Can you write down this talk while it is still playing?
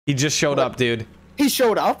He just showed up, dude. He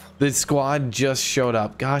showed up? The squad just showed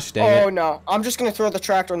up. Gosh dang it. Oh no, I'm just gonna throw the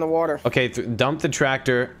tractor in the water. Okay, dump the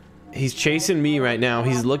tractor. He's chasing me right now.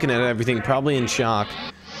 He's looking at everything, probably in shock.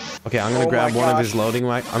 Okay, I'm gonna grab one of his loading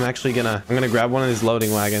I'm gonna grab one of his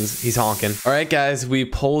loading wagons. He's honking. All right, guys, we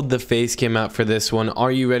pulled the face cam out for this one.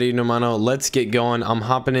 Are you ready, Nomano? Let's get going. I'm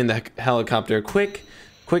hopping in the helicopter. Quick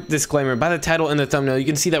disclaimer. By the title and the thumbnail, you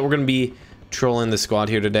can see that we're gonna be trolling the squad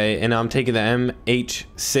here today, and I'm taking the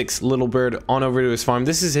MH6 Little Bird on over to his farm.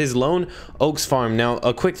 This is his Lone Oaks farm. Now,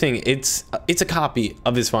 a quick thing, it's a copy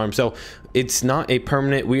of his farm, so it's not a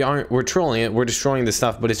permanent. We're trolling it, we're destroying the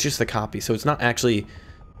stuff, but it's just a copy, so it's not actually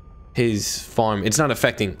his farm. It's not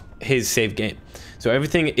affecting his save game, so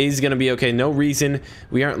everything is gonna be okay. No reason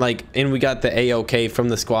we aren't like, and we got the A-OK from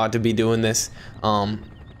the squad to be doing this.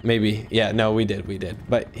 Maybe, yeah, no, we did,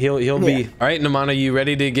 but he'll be all right. Nomano, you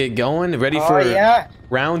ready to get going? Ready for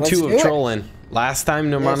round 2 of trolling? Last time,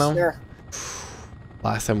 Nomano,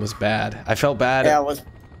 last time was bad. I felt bad. Yeah, it was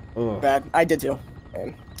bad. I did too,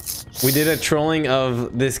 man. We did a trolling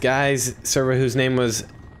of this guy's server whose name was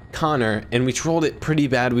Connor, and we trolled it pretty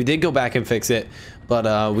bad. We did go back and fix it,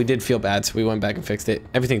 but we did feel bad, so we went back and fixed it.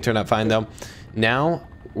 Everything turned out fine though. Now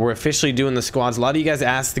we're officially doing the squads. A lot of you guys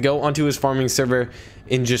asked to go onto his farming server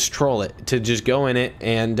and just troll it, to just go in it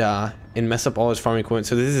and mess up all his farming equipment.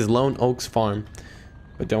 So this is Lone Oaks farm,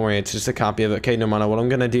 but don't worry, it's just a copy of it. Okay, Nomano, what I'm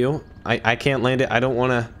gonna do, I can't land it. I don't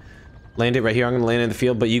want to land it right here. I'm gonna land it in the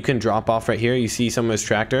field, but you can drop off right here. You see some of his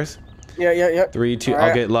tractors. Yeah. 3, 2,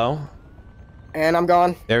 I'll get low. And I'm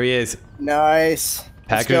gone. There he is. Nice.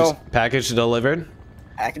 Package delivered.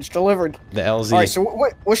 Package delivered. The LZ. All right, so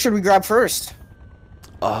what should we grab first?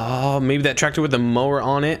 Oh, maybe that tractor with the mower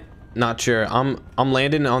on it. Not sure. I'm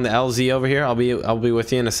landing on the LZ over here. I'll be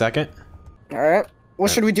with you in a second. All right.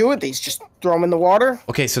 What should we do with these? Just throw them in the water?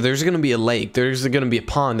 Okay, so there's gonna be a lake. There's gonna be a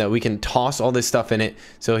pond that we can toss all this stuff in it,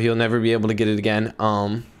 so he'll never be able to get it again.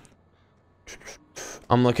 I'm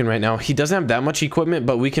looking right now. He doesn't have that much equipment,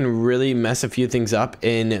 but we can really mess a few things up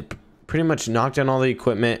and pretty much knock down all the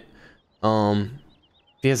equipment. If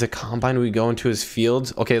he has a combine, we go into his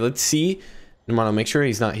fields. Okay, let's see. Nomano, make sure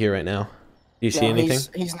he's not here right now. Do you see anything?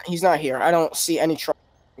 He's not here. I don't see any truck.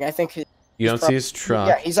 I think you don't see his truck.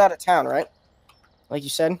 Yeah, he's out of town, right? Like you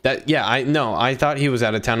said. I thought he was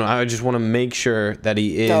out of town. I just want to make sure that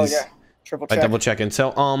he is. Oh yeah, triple check. Double checking.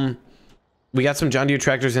 So we got some John Deere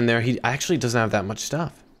tractors in there. He actually doesn't have that much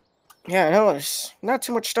stuff. Yeah, I know. There's not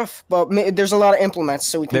too much stuff, but there's a lot of implements,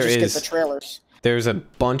 so we can just get the trailers. There's a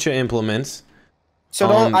bunch of implements. So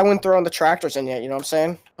I wouldn't throw in the tractors in yet. You know what I'm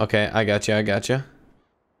saying? Okay, I got you.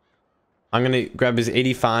 I'm gonna grab his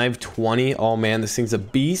 8520. Oh man, this thing's a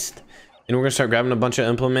beast. And we're gonna start grabbing a bunch of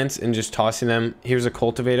implements and just tossing them. Here's a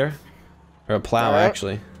cultivator, or a plow,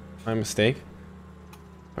 actually. My mistake.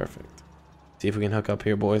 Perfect. See if we can hook up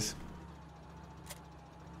here, boys.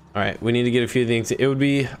 All right, we need to get a few things. It would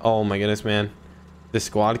be, oh my goodness, man. The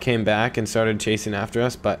squad came back and started chasing after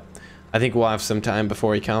us, but I think we'll have some time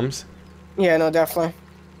before he comes. Yeah, no, definitely.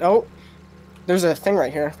 Oh, there's a thing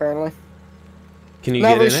right here, apparently. Can you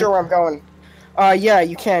get in it? Not really sure where I'm going. Yeah,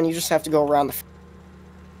 you can. You just have to go around the...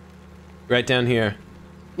 Right down here.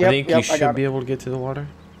 Yep, I think you should be able to get to the water.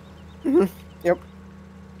 Yep.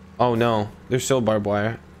 Oh, no. There's still barbed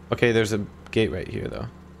wire. Okay, there's a gate right here, though.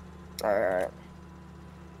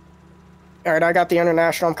 Alright, I got the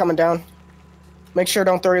International. I'm coming down. Make sure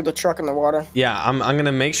don't throw the truck in the water. Yeah, I'm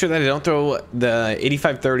gonna make sure that I don't throw the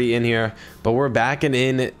 8530 in here, but we're backing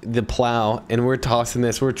in the plow and we're tossing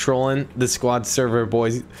this. We're trolling the squad server,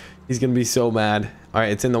 boys. He's gonna be so mad. All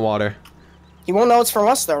right, it's in the water. He won't know it's from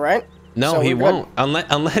us though, right? No, so he won't.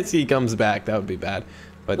 Unless he comes back, that would be bad.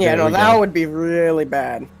 But yeah, no, that would be really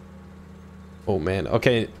bad. Oh man.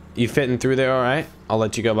 Okay, you fitting through there? All right. I'll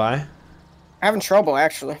let you go by. I'm having trouble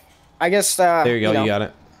actually. I guess. There you go. You got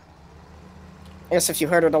it. I guess if you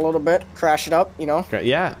hurt it a little bit, crash it up, you know?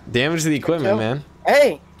 Yeah, damage to the equipment, man.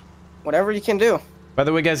 Hey, whatever you can do. By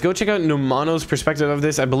the way, guys, go check out Nomano's perspective of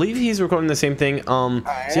this. I believe he's recording the same thing. So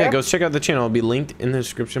yeah, go check out the channel. It'll be linked in the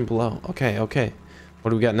description below. Okay.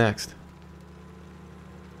 What do we got next?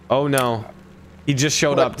 Oh, no. He just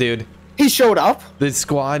showed up, dude. He showed up? The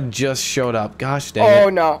squad just showed up. Gosh dang it. Oh,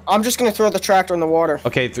 no. I'm just going to throw the tractor in the water.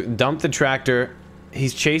 Okay, dump the tractor.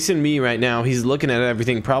 He's chasing me right now. He's looking at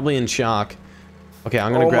everything, probably in shock. Okay,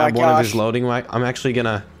 I'm gonna grab one of his loading I'm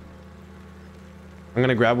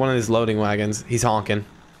gonna grab one of his loading wagons. He's honking.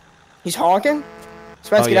 He's honking?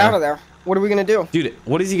 Let's get out of there. What are we gonna do? Dude,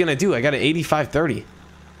 what is he gonna do? I got an 8530.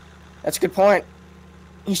 That's a good point.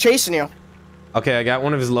 He's chasing you. Okay, I got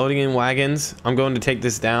one of his loading in wagons. I'm going to take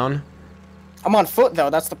this down. I'm on foot though.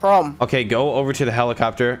 That's the problem. Okay, go over to the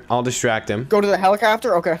helicopter. I'll distract him. Go to the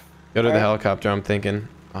helicopter. Okay. Go to the helicopter. I'm thinking.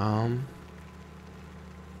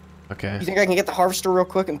 Okay. You think I can get the harvester real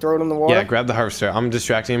quick and throw it in the water? Yeah, grab the harvester. I'm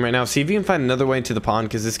distracting him right now. See if you can find another way into the pond,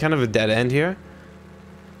 because it's kind of a dead end here.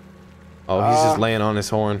 Oh, he's just laying on his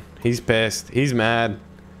horn. He's pissed. He's mad.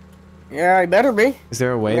 Yeah, he better be. Is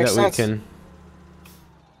there a way that we can...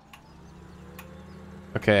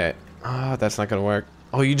 Okay. Ah, that's not gonna work.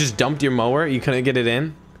 Oh, you just dumped your mower? You couldn't get it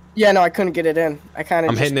in? Yeah, no, I couldn't get it in. I kind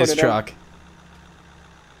of I'm hitting his truck.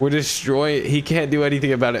 We're destroying... He can't do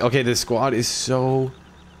anything about it. Okay, the squad is so...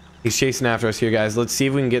 He's chasing after us here, guys. Let's see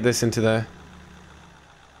if we can get this into the...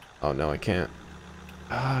 Oh, no, I can't.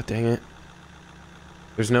 Ah, dang it.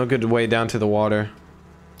 There's no good way down to the water.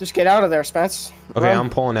 Just get out of there, Spence. Okay, Run.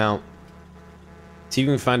 I'm pulling out. See if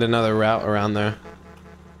you can find another route around there.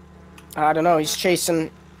 I don't know. He's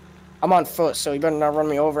chasing... I'm on foot, so he better not run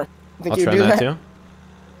me over. You think I'll you try do not that? to.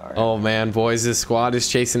 Right. Oh, man, boys. This squad is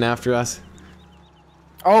chasing after us.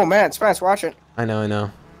 Oh, man. Spence, watch it. I know, I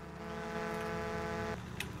know.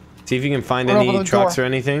 See if you can find any trucks or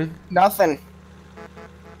anything. Nothing.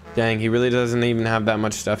 Dang, he really doesn't even have that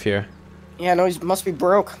much stuff here. Yeah, no, he must be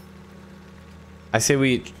broke. I say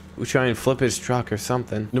we try and flip his truck or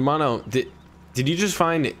something. Numano, did you just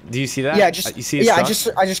find? Do you see that? Yeah, you see his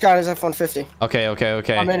truck? I just got his F-150. Okay.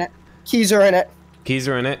 I'm in it. Keys are in it. Keys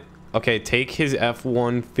are in it. Okay, take his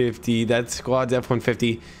F-150. That squad's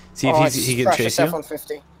F-150. See if he can chase you.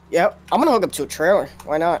 F-150. Yep. I'm gonna hook up to a trailer.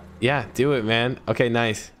 Why not? Yeah, do it, man. Okay,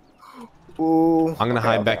 nice. Ooh. I'm gonna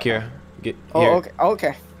hide back here. Here. Okay.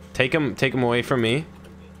 Okay. Take him away from me.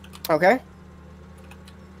 Okay.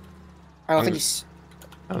 I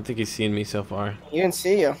don't think he's seen me so far. He didn't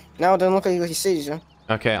see you. No, it doesn't look like he sees you.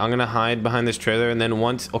 Okay, I'm gonna hide behind this trailer, and then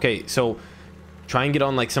okay, so try and get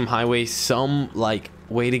on like some highway, some like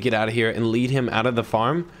way to get out of here, and lead him out of the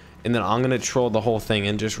farm, and then I'm gonna troll the whole thing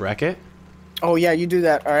and just wreck it. Oh yeah, you do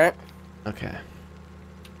that. All right. Okay.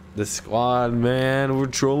 The squad, man, we're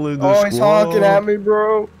trolling the squad. Oh, he's honking at me,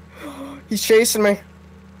 bro. He's chasing me.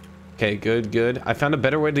 Okay, good. I found a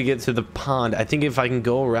better way to get to the pond. I think if I can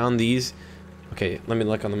go around these. Okay, let me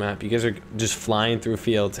look on the map. You guys are just flying through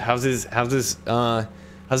fields. How's his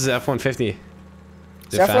F-150?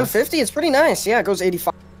 His F-150, it's pretty nice. Yeah, it goes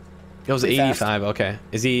 85. Goes 85. Okay.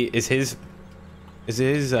 Is his?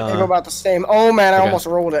 They go about the same. Oh man, I almost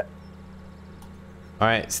rolled it. All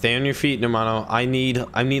right, stay on your feet, Numano. I need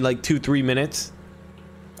like 2-3 minutes.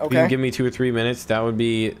 Okay. If you can give me 2 or 3 minutes, that would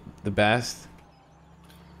be the best.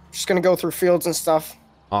 Just gonna go through fields and stuff.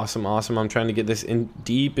 Awesome. I'm trying to get this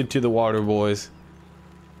deep into the water, boys.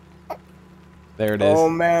 There it is. Oh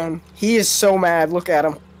man, he is so mad. Look at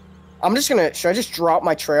him. Should I just drop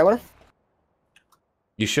my trailer?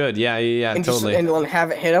 You should. Yeah, and totally. And then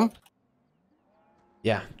have it hit him.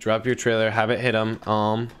 Yeah, drop your trailer, have it hit him.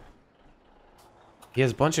 He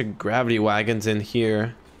has a bunch of gravity wagons in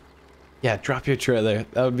here. Yeah, drop your trailer.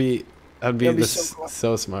 That would be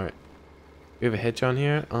so smart. We have a hitch on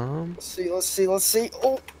here. Let's see.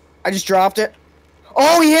 Oh, I just dropped it.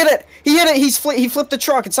 Oh, he hit it. He flipped the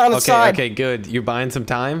truck. It's on its side. Okay, good. You're buying some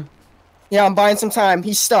time? Yeah, I'm buying some time.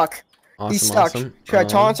 He's stuck. He's stuck. Awesome. Should I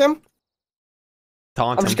taunt him?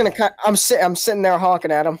 Taunt him. I'm just gonna. I'm sitting there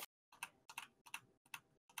honking at him.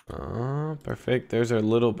 Oh, perfect. There's our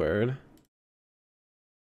little bird.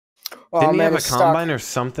 Oh, Didn't he have a combine or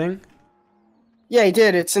something? Yeah, he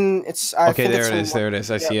did. Okay, there it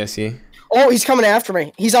is. I see. Oh, he's coming after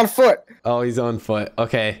me. He's on foot. Oh, he's on foot.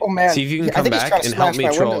 Okay. Oh man. See if you can come back and help me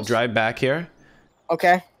troll. Drive back here.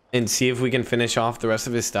 Okay. And see if we can finish off the rest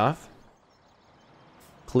of his stuff.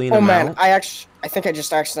 Clean him out. I think I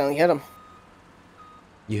just accidentally hit him.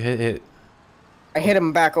 You hit it. I hit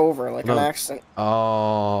him back over like an accident.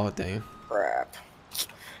 Oh, dang. Crap.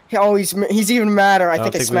 Oh, he's even madder. I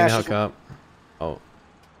think I smashed him. Hook up. Oh,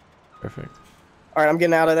 perfect. All right, I'm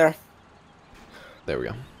getting out of there. There we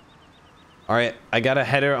go. All right, I got a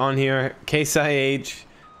header on here. Case IH,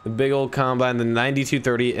 the big old combine, the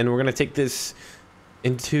 9230, and we're gonna take this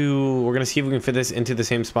into. We're gonna see if we can fit this into the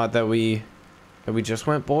same spot that we just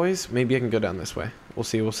went, boys. Maybe I can go down this way. We'll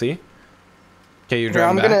see. Okay, you're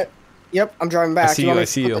driving back. Yep, I'm driving back. I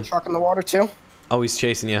see you. Put the truck in the water too. Oh, he's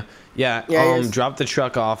chasing you. Yeah. Drop the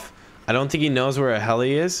truck off. I don't think he knows where a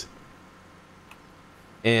heli is.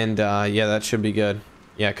 And yeah, that should be good.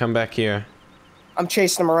 Yeah, come back here. I'm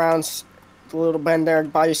chasing him around. A little bend there.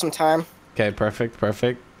 Buy you some time. Okay, perfect.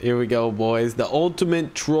 Here we go, boys. The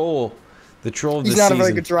ultimate troll. The troll of the season. He's not a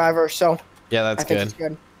very good driver, so. Yeah, that's good. He's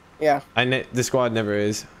good. Yeah. The squad never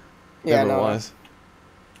is. Yeah, never was.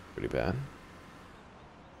 Pretty bad.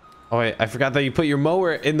 Oh wait, I forgot that you put your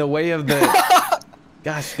mower in the way of the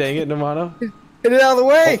Gosh dang it, Normano. Get it out of the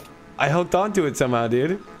way. I hooked onto it somehow,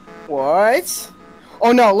 dude. What?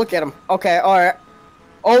 Oh no, look at him. Okay, alright.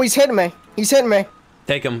 Oh, he's hitting me. He's hitting me.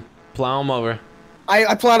 Take him. Plow him over.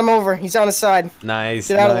 I plowed him over. He's on his side. Nice,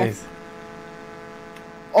 Get out of nice.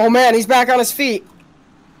 Oh man, he's back on his feet.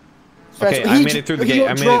 Okay, I made it through the gate.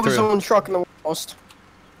 I made it drove his through. own truck in the water.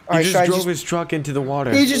 He just drove his truck into the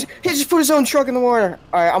water. He just put his own truck in the water.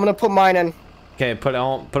 Alright, I'm gonna put mine in. Okay, put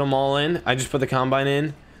them all in. I just put the combine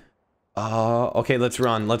in. Okay, let's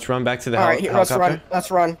run. Let's run back to the helicopter.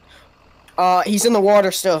 Let's run. He's in the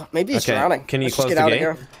water still. Maybe he's drowning. Can you Let's close just the get out gate?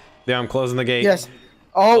 of here. Yeah, I'm closing the gate. Yes.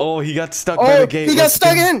 Oh, he got stuck by the gate. He got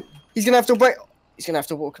stuck in. He's gonna have to break. He's gonna have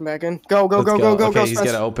to walk him back in. Go. Okay, he's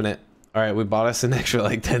gotta open it. All right, we bought us an extra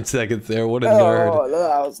like 10 seconds there. What a nerd. Oh,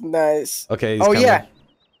 that was nice. Okay. He's coming. Yeah.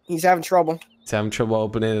 He's having trouble. He's having trouble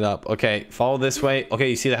opening it up. Okay, follow this way. Okay,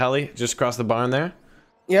 you see the heli just across the barn there?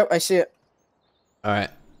 Yep, I see it. All right.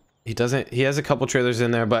 He has a couple trailers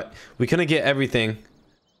in there, but we couldn't get everything.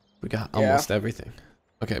 We got almost everything.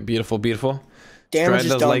 Okay, beautiful, beautiful. Damage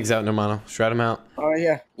Shred those legs out, Normano. Shred them out. Oh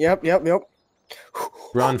yeah. Yep.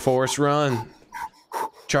 Run, Forrest, run.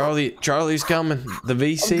 Charlie's coming. The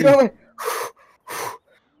VC. I'm coming.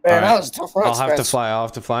 Man, that was a tough run. I'll have to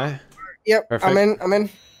fly. Yep. Perfect. I'm in.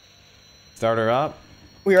 Start her up.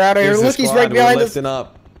 We're out of here. Look, he's right behind us. Lifting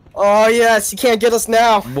up. Oh yes, he can't get us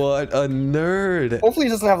now. What a nerd. Hopefully he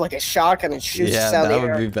doesn't have like a shotgun and shoots us out of the air.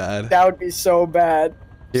 That would be bad. That would be so bad.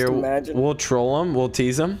 Here, just imagine. We'll troll him. We'll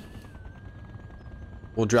tease him.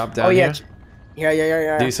 We'll drop down here.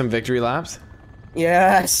 Yeah. Do some victory laps.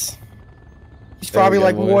 Yes. He's probably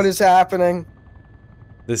like, what is happening?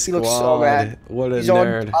 This he looks so bad. What a He's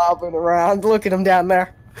nerd. He's hopping around. Look at him down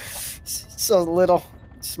there. So little,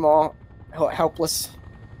 small, helpless.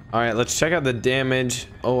 All right, let's check out the damage.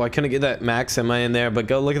 Oh, I couldn't get that Maxima in there, but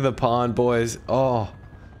go look at the pond, boys. Oh,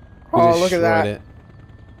 look at that. It.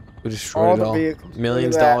 We destroyed it all.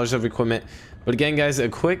 Millions of dollars of equipment. But again, guys, a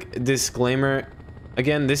quick disclaimer.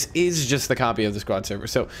 Again, this is just the copy of the squad server,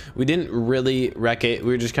 so we didn't really wreck it.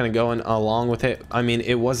 We were just kind of going along with it. I mean,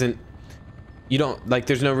 it wasn't. You don't like.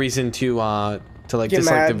 There's no reason to like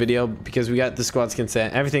dislike the video because we got the squad's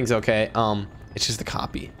consent. Everything's okay. It's just a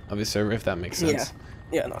copy of his server, if that makes sense.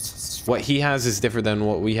 Yeah, no, it's what he has is different than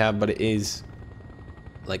what we have, but it is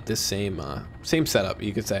like the same setup,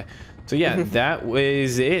 you could say. So yeah, that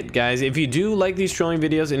was it, guys. If you do like these trolling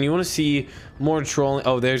videos and you want to see more trolling,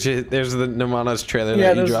 oh, there's the Normano's trailer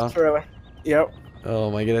that you dropped. Yep.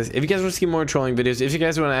 Oh my goodness. If you guys want to see more trolling videos, if you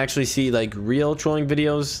guys want to actually see like real trolling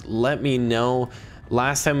videos, let me know.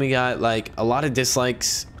 Last time we got like a lot of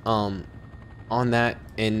dislikes on that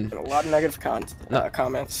and a lot of negative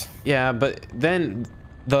comments. Yeah, but then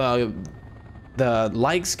the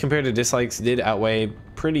likes compared to dislikes did outweigh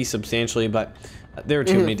pretty substantially, but there were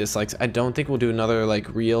too many dislikes. I don't think we'll do another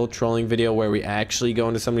like real trolling video where we actually go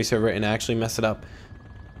into somebody's server and actually mess it up.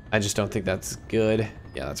 I just don't think that's good.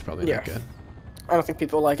 Yeah, that's probably not good. I don't think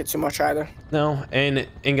people like it too much either. No, and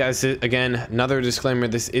guys, again, another disclaimer,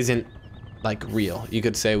 this isn't like real, you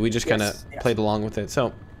could say. We just kind of played along with it.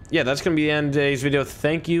 So yeah, that's gonna be the end of today's video.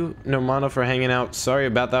 Thank you, Normano, for hanging out. Sorry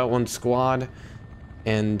about that one, squad.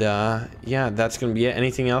 And yeah, that's gonna be it.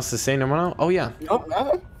 Anything else to say, Normano? Oh yeah. Nope,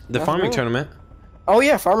 nothing. The farming tournament. Oh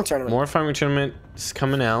yeah, farming tournament. More farming tournaments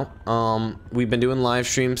coming out. We've been doing live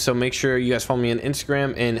streams, so make sure you guys follow me on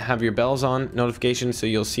Instagram and have your bells on notifications so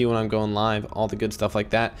you'll see when I'm going live, all the good stuff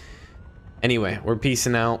like that. Anyway, we're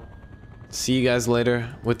peacing out. See you guys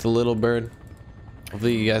later with the little bird.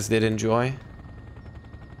 Hopefully you guys did enjoy.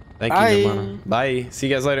 Thank you, Normano. Bye. See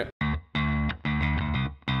you guys later.